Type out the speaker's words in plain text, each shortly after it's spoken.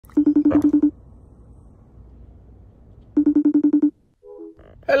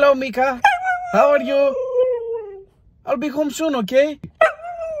Hello, Meeka. How are you? I'll be home soon, okay?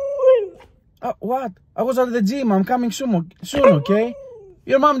 What? I was at the gym. I'm coming soon, okay?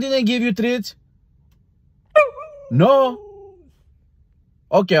 Your mom didn't give you treats? No?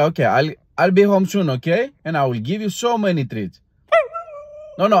 Okay. I'll be home soon, okay? And I will give you so many treats.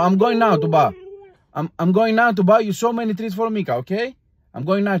 No, I'm going now to buy. I'm going now to buy you so many treats for Meeka, okay? I'm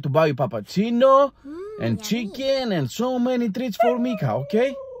going now to buy you puppuccino and chicken and so many treats for Meeka,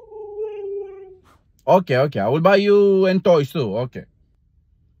 okay? Okay. I will buy you and toys too, okay?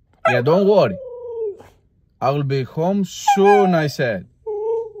 Yeah, don't worry. I will be home soon, I said.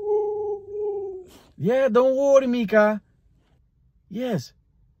 Yeah, don't worry, Meeka. Yes.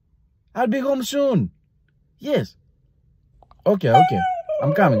 I'll be home soon. Yes. Okay.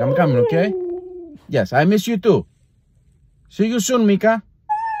 I'm coming, okay? Yes, I miss you too. See you soon, Meeka.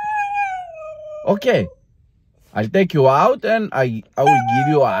 Okay. I'll take you out and I will give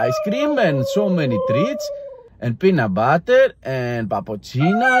you ice cream and so many treats and peanut butter and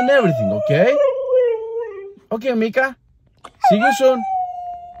puppuccino and everything, okay? Okay, Meeka. See you soon.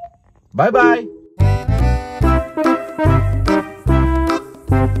 Bye-bye.